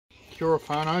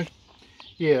Ferro.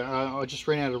 Yeah, I just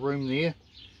ran out of room there.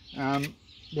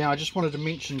 Now I just wanted to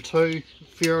mention too,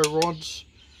 ferro rods,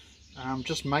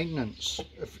 just maintenance.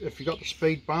 If you got the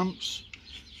speed bumps,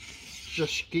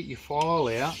 just get your file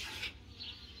out,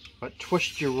 but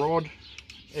twist your rod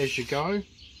as you go,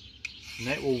 and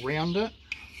that will round it.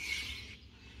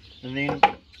 And then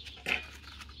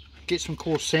get some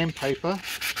coarse sandpaper,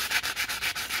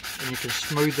 and you can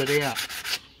smooth it out.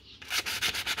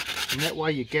 And that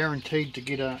way you're guaranteed to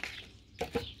get a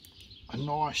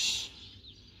nice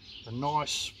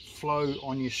flow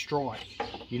on your strike.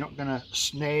 You're not going to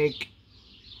snag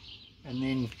and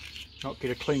then not get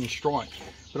a clean strike.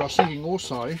 But I was thinking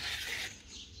also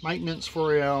maintenance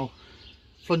for our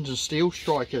flint and steel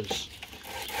strikers.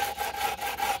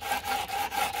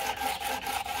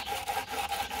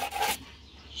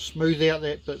 Smooth out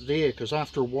that bit there, because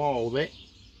after a while that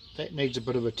needs a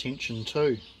bit of attention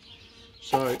too.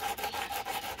 So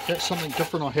that's something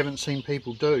different I haven't seen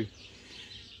people do,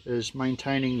 is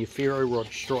maintaining your ferro rod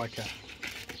striker.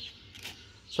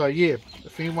 So yeah,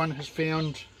 if anyone has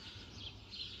found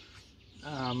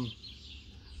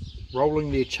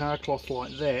rolling their char cloth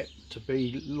like that to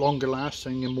be longer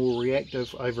lasting and more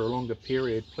reactive over a longer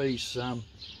period, please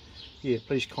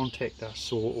please contact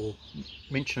us or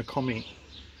mention a comment.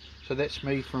 So that's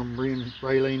me from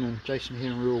Raylene and Jason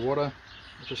here in Real Water.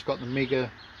 I just got the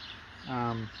mega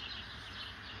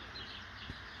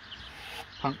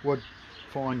punk wood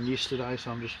fine yesterday,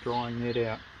 so I'm just drying that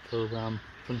out for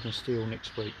flint and steel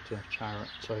next week to char it.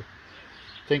 So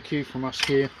thank you from us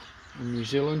here in New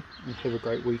Zealand, and have a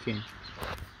great weekend.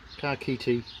 Ka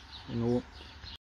kite and all.